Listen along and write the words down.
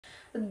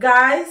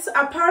Guys,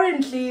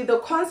 apparently the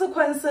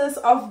consequences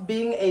of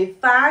being a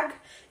thug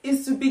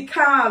is to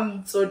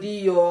become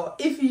Tsodio.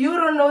 If you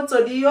don't know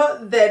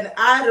Tsodio, then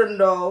I don't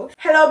know.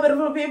 Hello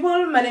beautiful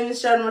people, my name is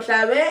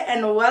Shebe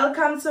and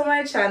welcome to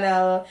my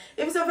channel.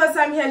 If it's your first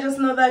time here, just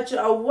know that you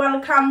are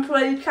welcome to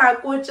my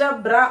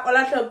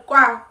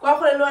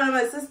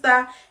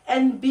sister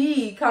and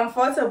be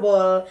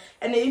comfortable.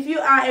 And if you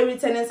are a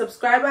returning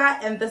subscriber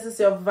and this is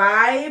your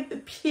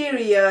vibe,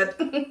 period,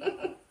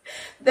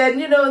 then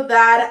you know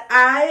that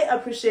I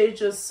appreciate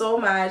you so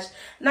much.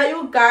 Now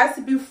you guys,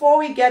 before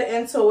we get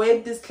into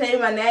it,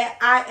 disclaimer,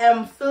 I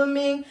am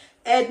filming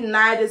at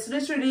night. It's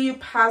literally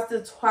past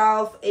the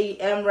 12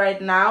 a.m. right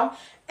now,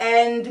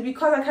 and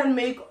because I can't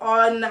make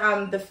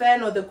on the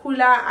fan or the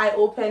cooler, I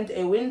opened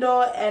a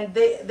window and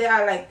there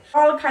are like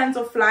all kinds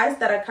of flies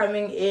that are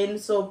coming in.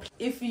 So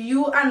if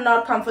you are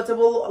not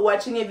comfortable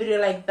watching a video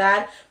like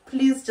that,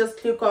 please just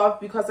click off,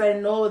 because I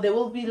know there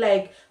will be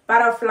like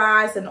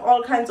butterflies and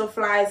all kinds of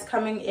flies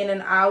coming in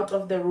and out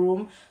of the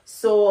room.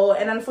 So,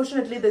 and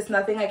unfortunately there's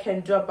nothing I can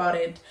do about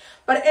it.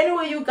 But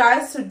anyway, you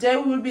guys, today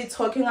we will be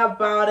talking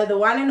about the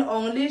one and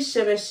only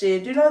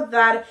Shebe. You know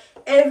that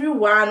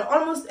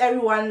almost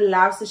everyone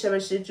loves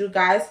Shebe, you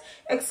guys,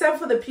 except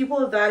for the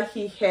people that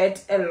he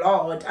hate a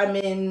lot. I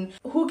mean,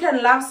 who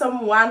can love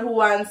someone who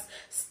once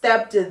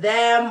stabbed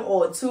them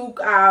or took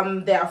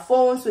their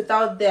phones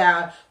without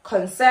their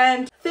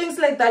consent, things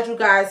like that, you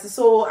guys.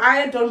 So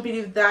I don't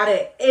believe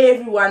that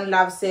everyone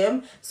loves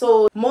him.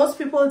 So most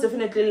people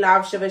definitely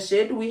love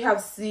Shebe. We have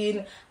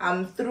seen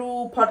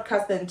through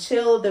podcast and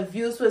chill, the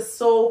views were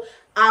so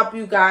up,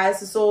 you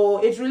guys. So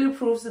it really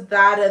proves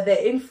that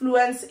the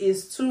influence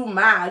is too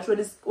much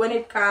when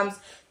it comes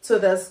to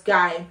this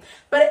guy.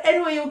 But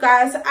anyway, you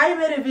guys, I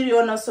made a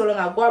video not so long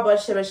ago about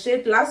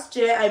Shebe. Last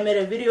year I made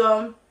a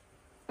video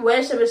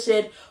where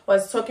Shebe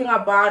was talking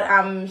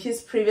about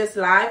his previous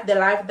life, the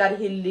life that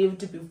he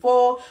lived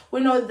before. We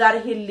know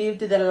that he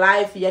lived the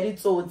life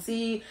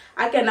yaditsotsi,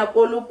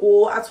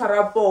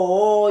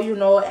 you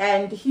know,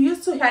 and he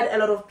used to hurt a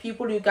lot of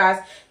people, you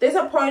guys. There's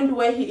a point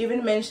where he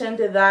even mentioned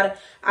that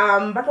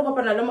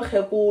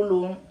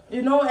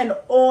you know, an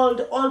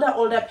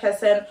older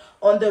person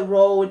on the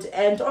road,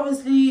 and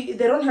obviously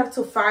they don't have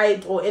to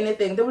fight or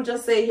anything. They will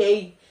just say,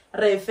 hey,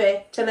 and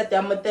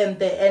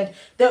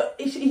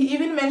he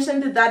even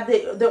mentioned that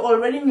they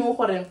already knew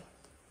on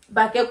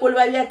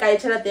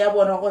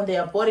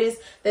their bodies,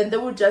 then they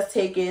would just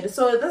take it.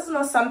 So this is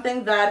not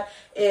something that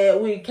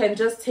we can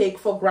just take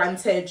for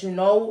granted, you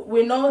know.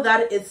 We know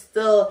that it's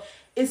still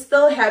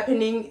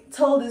happening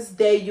till this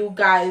day, you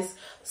guys.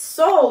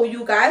 So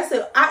you guys,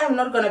 I am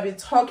not gonna be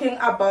talking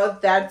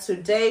about that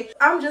today.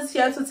 I'm just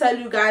here to tell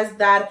you guys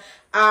that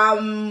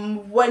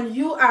when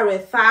you are a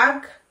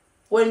thug,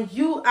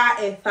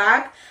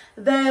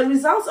 the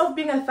results of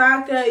being a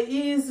thug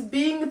is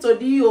being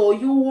Tsodio.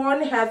 You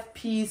won't have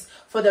peace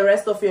for the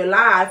rest of your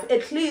life.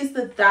 At least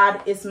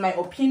that is my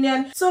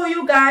opinion. So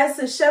you guys,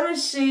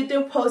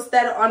 Shebe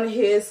posted on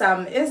his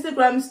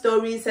Instagram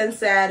stories and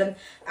said,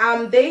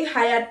 they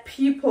hired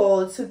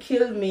people to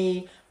kill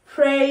me.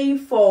 Pray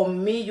for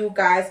me, you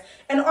guys.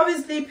 And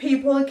obviously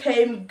people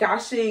came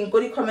gushing,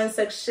 go to the comment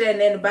section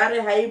and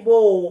bare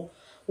haibo.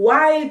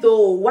 Why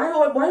though?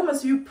 Why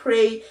must you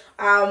pray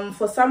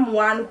for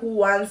someone who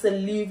once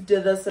lived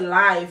this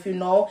life, you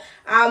know?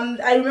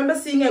 I remember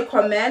seeing a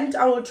comment.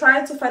 I will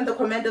try to find the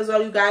comment as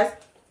well, you guys.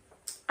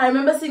 I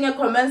remember seeing a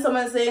comment,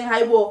 someone saying,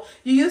 Haibo,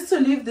 you used to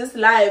live this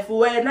life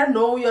when I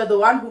know you're the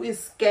one who is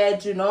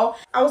scared, you know.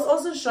 I was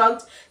also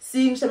shocked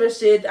seeing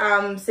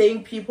Shebe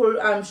saying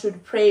people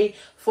should pray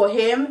for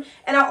him.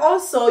 And I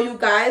also, you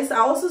guys, I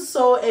also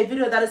saw a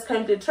video that is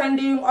currently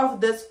trending of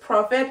this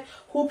prophet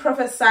who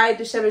prophesied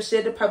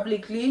Shebe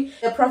publicly.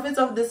 The prophets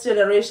of this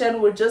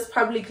generation would just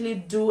publicly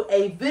do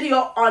a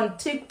video on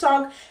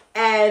TikTok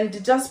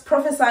and just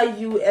prophesy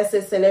you as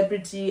a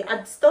celebrity.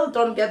 I still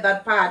don't get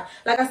that part.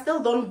 Like, I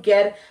still don't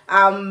get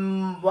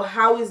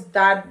how is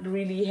that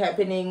really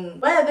happening?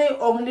 Why are they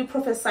only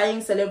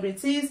prophesying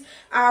celebrities?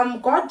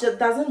 God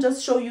doesn't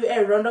just show you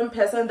a random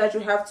person that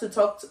you have to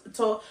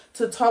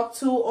talk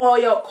to, or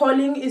your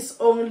calling is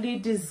only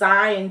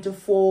designed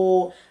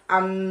for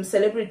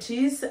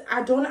celebrities.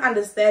 I don't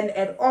understand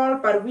at all,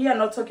 but we are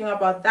not talking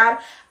about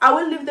that. I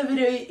will leave the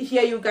video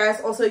here, you guys,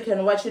 also you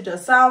can watch it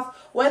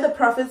yourself, where the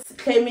prophets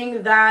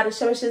claiming that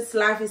Shebe's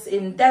life is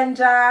in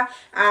danger.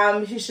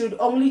 He should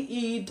only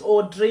eat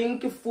or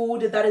drink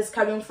food that is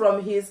coming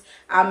from his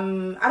I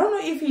don't know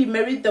if he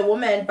married the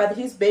woman, but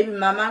his baby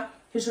mama.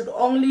 He should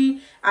only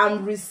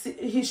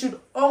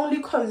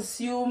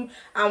consume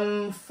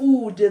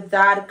food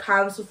that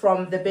comes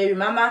from the baby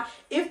mama.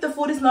 If the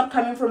food is not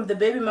coming from the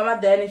baby mama,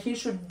 then he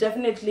should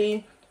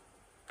definitely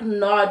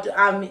not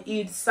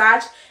eat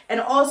such, and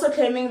also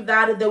claiming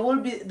that there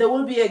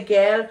will be a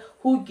girl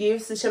who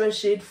gives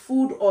Shebe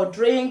food or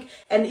drink,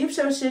 and if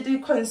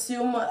Shebe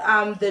consume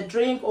the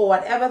drink or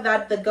whatever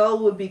that the girl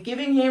will be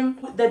giving him,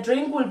 the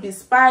drink will be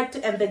spiked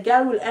and the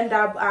girl will end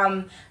up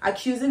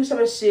accusing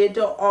Shebe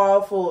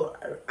of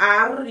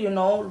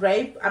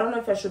rape. I don't know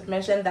if I should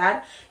mention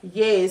that.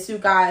 Yes, you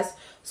guys.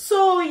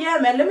 So yeah,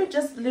 man, let me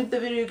just leave the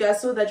video, you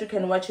guys, so that you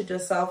can watch it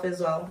yourself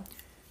as well.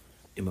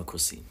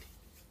 Imakosini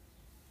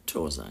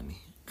Tozani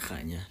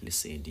Khanya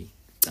Lesedi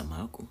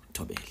Tamaku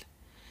Tobela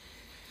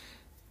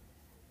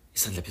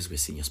Isandla phezu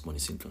kwesinye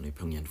sibonisa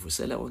inhlonipho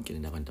ngiyandivusela wonke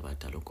nabantu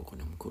abadala ogogo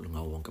nomkhulu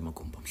ngawo wonke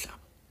amagumbi omhlaba.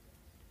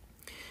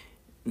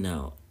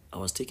 Now I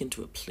was taken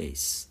to a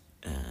place,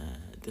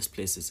 this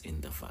place is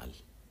in the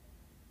Valley.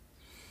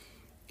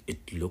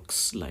 It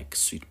looks like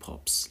Sweet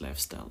Pop's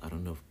lifestyle. I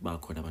don't know if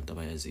bakhona abantu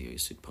abayaziyo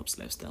Sweet Pop's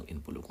lifestyle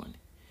in Polokwane.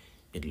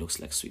 It looks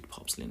like Sweet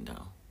Pop's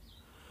Lindau.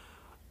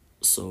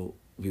 So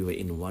we were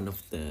in one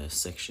of the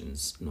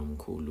sections,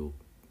 Nomkulu,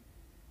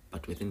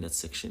 but within that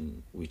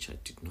section, which I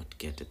did not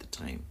get at the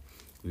time,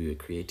 we were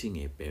creating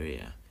a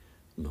barrier,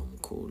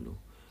 Nomkulu.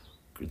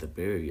 The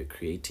barrier we were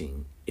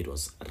creating, it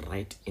was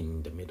right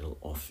in the middle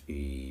of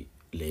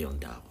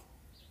Leondao,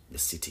 the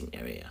sitting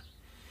area.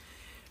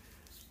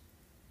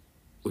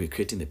 We were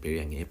creating the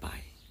barrier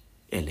nearby,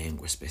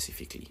 Elengwe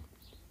specifically.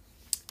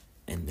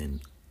 And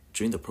then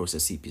during the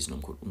process,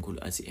 Nomkulu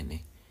asi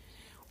ene,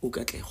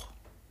 Ukatleho,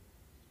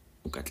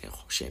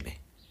 Shebe,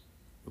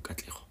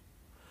 Ukatleho.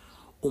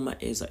 Uma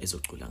eza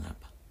ezocula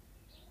ngapha,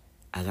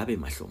 akabe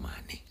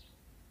mahlomane.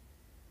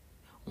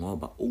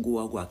 Ngoba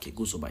ukuwa kwakhe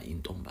kuzoba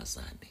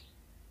intombazane.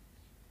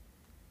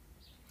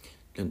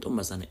 Le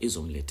ntombazane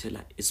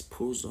izomlethela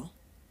isiphuzo,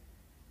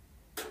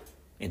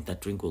 and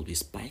that drink will be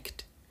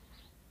spiked.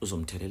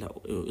 Uzomlethela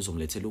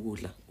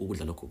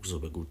ukudla lokho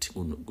kuzobe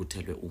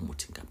kuthelwe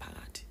umuthi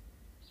ngaphakathi.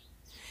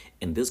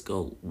 And this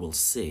girl will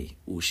say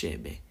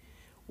uShebe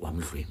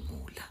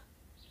wamdlwengula.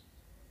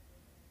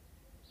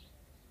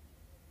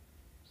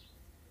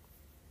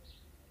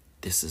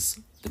 This is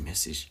the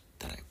message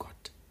that I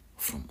got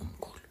from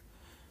Umkhulu.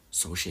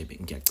 So Shebe,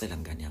 ngiyacela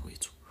ngani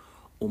yakwethu,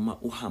 uma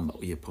uhamba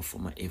uye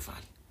performa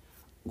eval,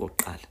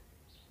 ngoqala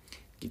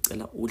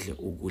ngicela udle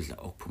ukudla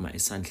okuphuma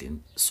esandleni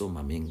so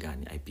mama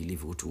engane. I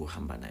believe ukuthi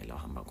uhamba naye la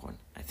uhamba khona.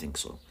 I think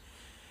so.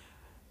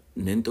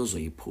 Nento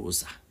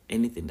zoyiphuza,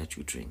 anything that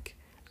you drink,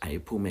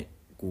 ayiphume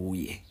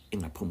kuye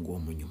ingaphumi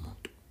komunye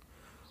umuntu.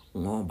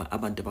 Ngoba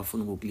abantu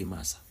abafuna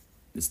ukukulimaza,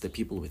 it's the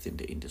people within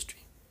the industry.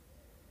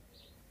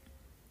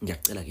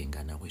 Ngiyacela ke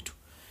ngana kwethu,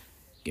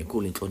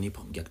 ngenkulu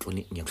inhlonipho,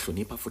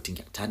 ngiyakuhlonipha futhi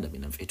ngiyakuthanda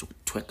mina mfethu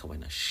ukutwerka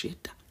wena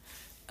shita.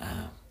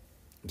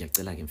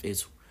 Ngiyacela ke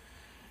mfethu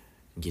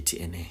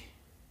ngithi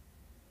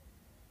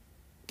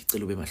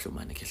ngicela ube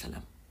mahlomane khehla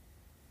lami.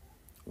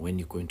 When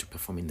you're going to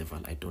perform in the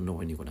Val, I don't know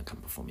when you're going to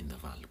come perform in the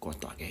Val.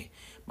 Kodwa ke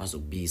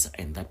bazokubiza,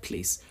 and that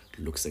place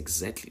looks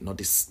exactly, not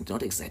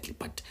exactly,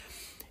 but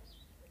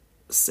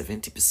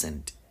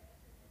 70%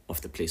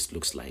 of the place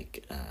looks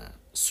like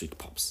Sweet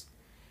Pop's.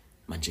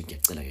 Manje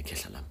ngiyacela ke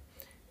khehla lami,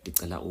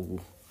 ngicela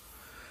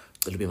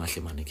ube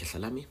mahlomane khehla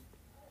lami,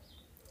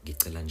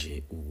 ngicela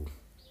nje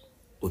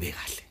ube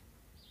kahle.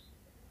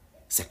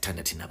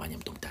 Sekuthanda thina abanye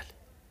umuntu omdala.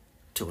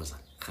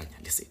 Thokozani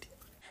khanya lesedi.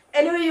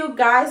 Anyway, you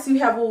guys, you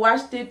have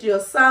watched it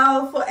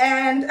yourself,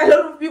 and a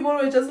lot of people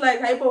were just like,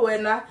 hyper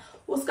wena,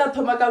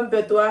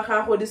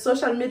 the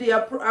social media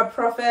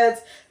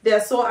prophets,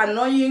 they're so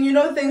annoying, you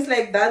know, things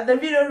like that. The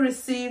video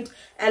received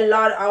a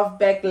lot of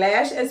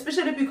backlash,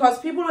 especially because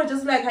people were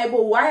just like,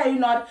 hyper, why are you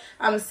not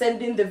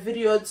sending the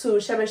video to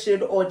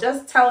Shebe, or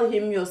just tell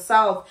him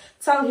yourself?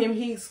 Tell him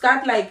he's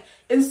got like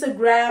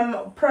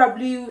Instagram,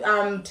 probably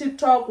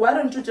TikTok. Why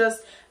don't you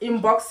just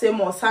inbox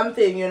him or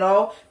something, you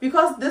know?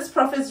 Because this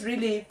prophets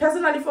really,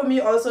 personally for me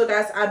also,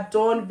 guys, I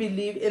don't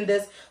believe in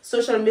this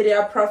social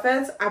media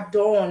prophets. I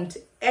don't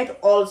at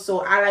all.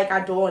 So I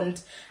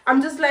don't.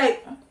 I'm just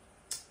like,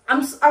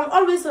 I'm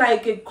always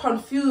like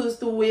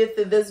confused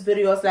with these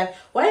videos. Like,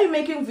 why are you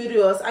making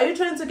videos? Are you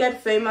trying to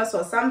get famous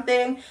or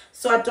something?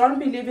 So I don't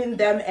believe in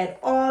them at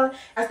all.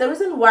 As the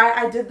reason why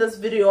I did this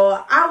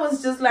video, I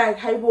was just like,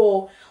 hey,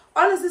 whoa.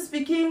 Honestly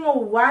speaking,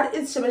 what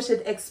is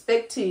Shebe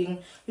expecting?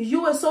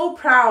 You were so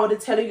proud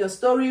telling your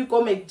story.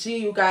 Go make G,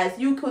 you guys.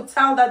 You could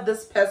tell that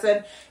this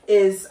person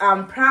is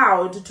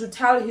proud to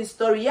tell his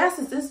story. Yes,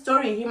 it's his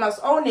story. He must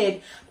own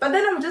it. But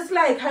then I'm just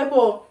like,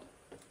 hypo.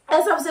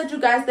 As I've said, you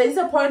guys, there is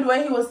a point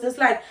where he was just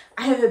like,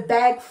 I have a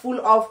bag full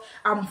of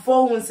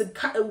phones.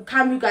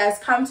 Come, you guys,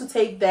 come to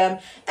take them.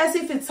 As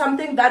if it's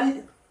something that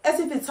is... As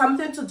if it's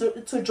something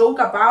to joke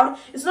about.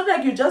 It's not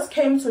like you just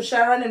came to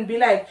Sharon and be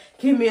like,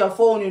 give me a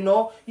phone, you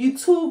know. You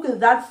took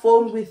that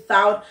phone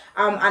without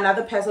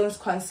another person's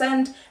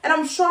consent. And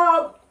I'm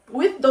sure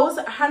with those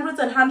hundreds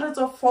and hundreds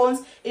of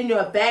phones in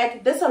your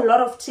bag, there's a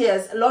lot of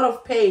tears, a lot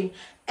of pain.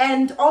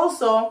 And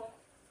also,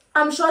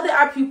 I'm sure there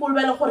are people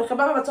they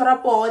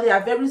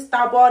are very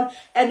stubborn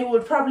and you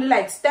will probably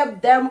like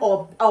step them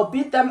or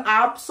beat them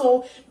up.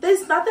 So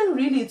there's nothing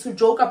really to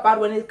joke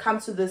about when it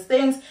comes to these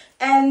things.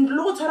 And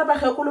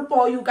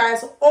you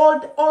guys,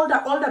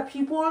 older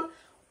people,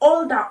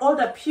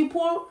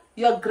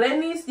 your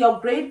grannies, your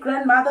great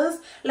grandmothers,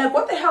 like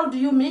what the hell do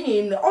you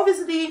mean?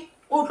 Obviously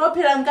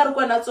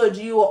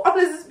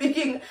honestly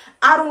speaking,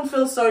 I don't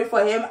feel sorry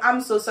for him.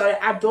 I'm so sorry.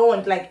 I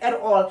don't, like, at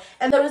all.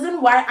 And the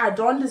reason why I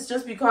don't is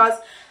just because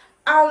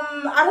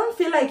I don't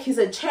feel like he's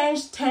a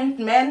changed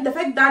man. The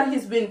fact that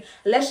he's been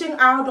lashing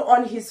out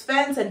on his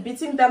fans and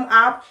beating them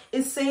up,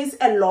 it says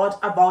a lot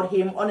about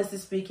him, honestly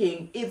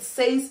speaking. It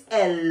says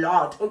a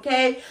lot,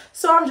 okay?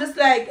 So I'm just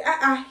like,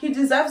 he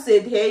deserves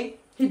it, hey?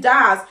 He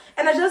does.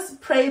 And I just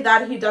pray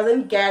that he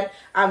doesn't get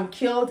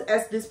killed,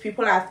 as these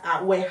people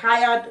were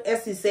hired,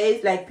 as he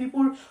says, like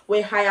people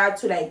were hired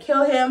to like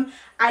kill him.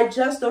 I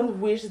just don't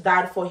wish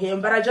that for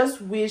him, but I just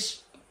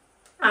wish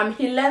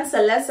he learns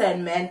a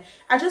lesson, man.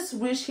 I just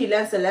wish he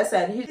learns a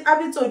lesson. He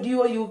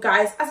abitodio, you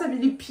guys, as a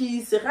really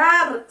peace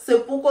rar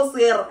sepoko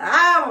ser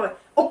rar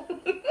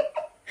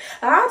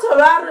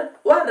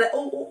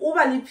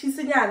over peace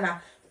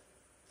nyana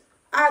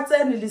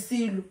atsen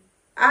lisilo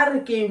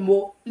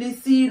arkemo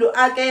lisilo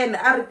again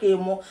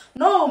arkemo.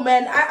 No,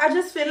 man, I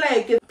just feel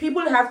like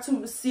people have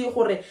to see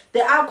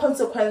there are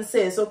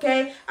consequences,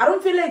 okay? I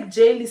don't feel like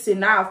jail is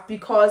enough,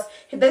 because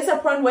there's a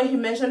point where he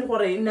mentioned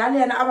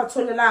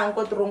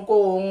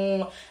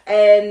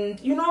and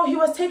you know, he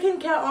was taken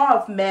care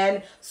of,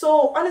 man.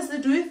 So honestly,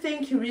 do you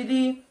think he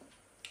really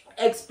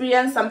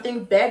experienced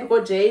something bad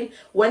go jail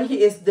when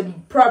he is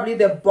probably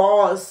the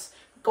boss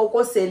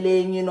Coco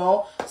selling, you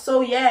know?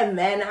 So yeah,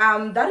 man,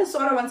 that is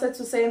all I wanted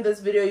to say in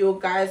this video, you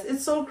guys.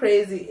 It's so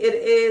crazy. It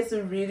is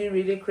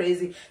really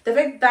crazy. The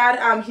fact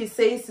that he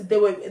says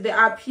there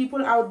are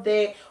people out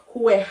there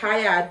who were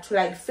hired to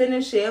like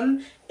finish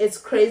him, it's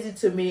crazy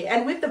to me.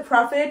 And with the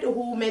prophet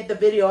who made the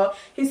video,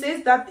 he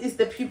says that is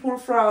the people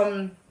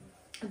from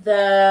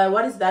the,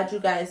 what is that, you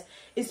guys?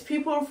 It's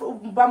people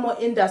from Bamo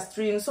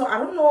industry. So I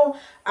don't know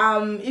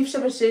if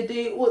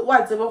Shebe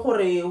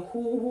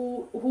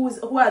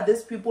who are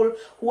these people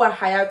who are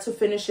hired to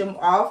finish him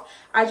off.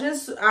 I'm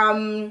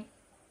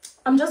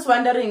just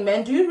wondering,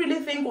 man, do you really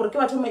think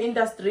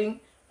industry?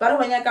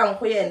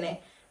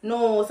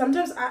 No,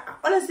 sometimes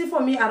honestly for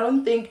me, I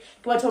don't think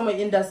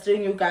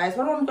industry, you guys.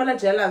 But I'm gonna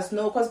jealous,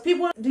 no, because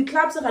people, the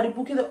clubs are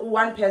booking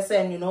one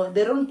person, you know,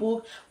 they don't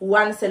book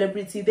one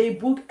celebrity, they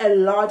book a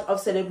lot of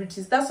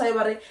celebrities. That's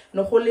why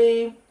no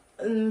holy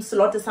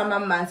slot some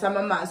man. So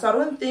I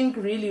don't think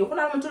really I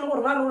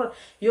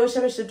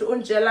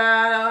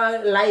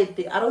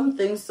don't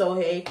think so,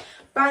 hey.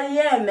 But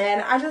yeah,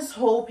 man, I just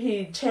hope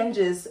he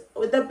changes.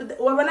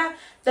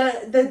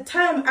 The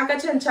time I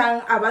got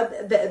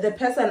about the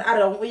person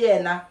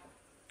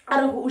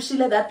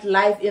that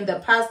life in the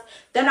past,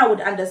 then I would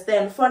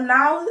understand. For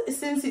now,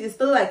 since he is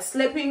still like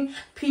slapping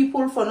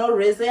people for no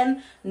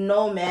reason,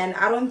 no, man,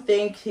 I don't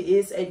think he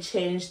is a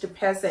changed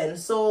person.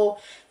 So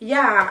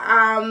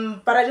yeah,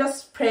 but I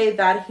just pray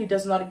that he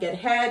does not get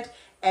hurt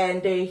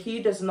and he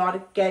does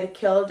not get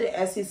killed.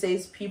 As he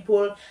says,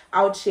 people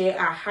out here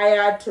are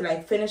hired to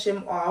like finish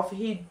him off.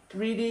 He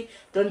really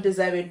don't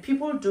deserve it.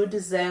 People do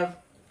deserve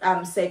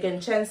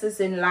second chances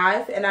in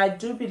life, and I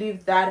do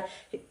believe that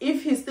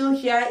if he's still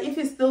here, if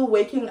he's still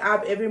waking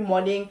up every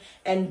morning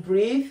and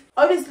breathe,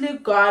 obviously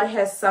God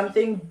has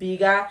something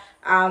bigger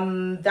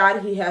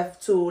that he has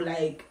to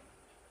like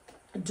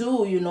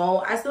do, you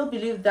know. I still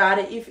believe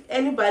that if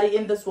anybody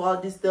in this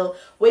world is still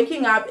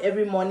waking up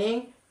every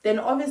morning, then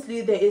obviously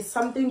there is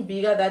something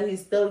bigger that he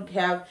still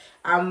have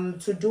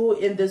to do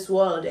in this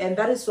world, and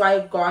that is why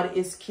God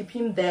is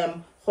keeping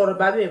them,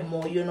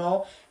 you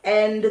know.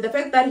 And the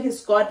fact that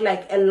he's got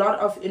like a lot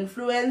of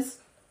influence,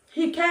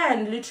 he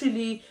can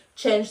literally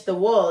change the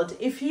world.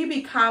 If he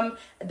become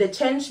the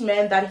changed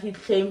man that he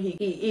claimed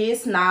he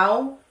is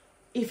now,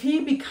 if he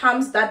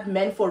becomes that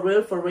man for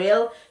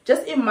real,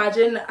 just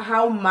imagine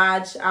how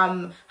much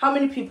how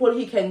many people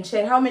he can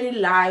change, how many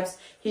lives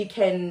he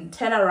can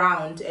turn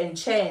around and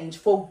change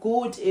for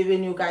good,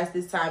 even, you guys,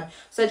 this time.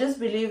 So I just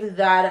believe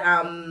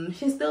that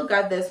he still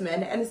got this,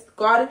 man, and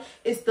God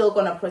is still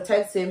gonna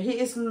protect him. He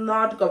is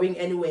not going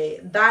anywhere.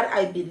 That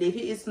I believe.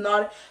 He is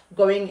not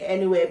going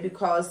anywhere,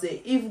 because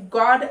if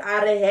God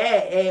are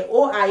here,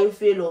 or I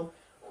feel,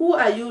 who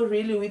are you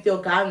really with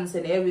your guns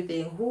and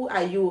everything? Who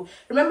are you?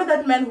 Remember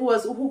that man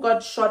who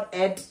got shot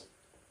at,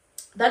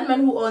 that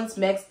man who owns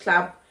Max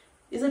Club?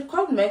 Is it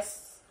called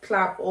Max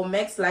Club or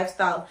Max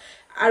Lifestyle?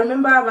 I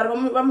remember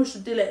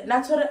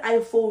natural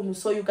iPhone.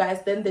 So you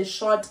guys, then they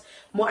shot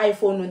more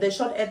iPhone. They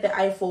shot at the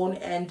iPhone,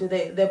 and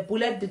the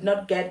bullet did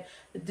not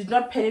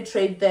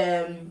penetrate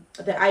the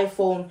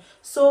iPhone.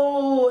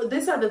 So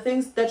these are the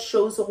things that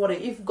shows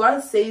if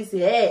God says,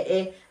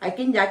 hey, I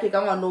can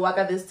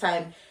this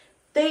time,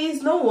 there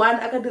is no one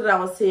I can do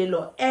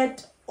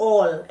at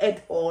all.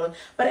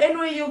 But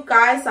anyway, you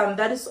guys,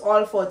 that is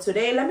all for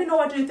today. Let me know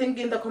what you think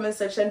in the comment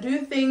section. Do you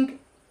think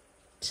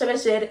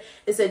Shebe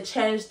is a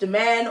changed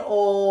man,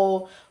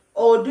 or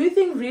Or do you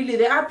think really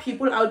there are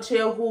people out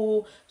here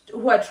who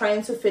are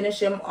trying to finish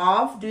him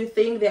off? Do you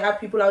think there are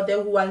people out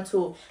there who want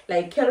to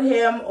like kill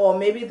him, or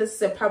maybe this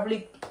is a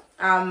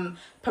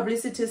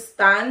publicity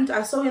stunt?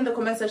 I saw in the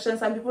comment section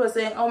some people are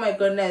saying, oh my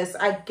goodness,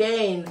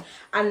 again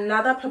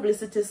another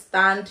publicity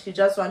stunt, he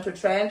just want to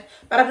trend.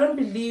 But I don't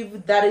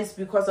believe that is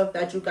because of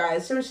that, you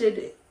guys.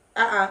 Shebe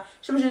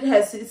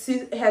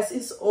has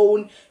his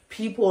own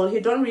people. He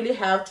don't really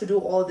have to do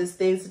all these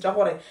things.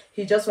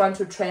 He just want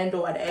to trend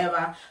or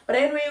whatever. But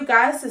anyway, you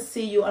guys,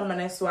 see you on my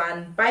next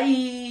one.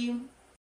 Bye.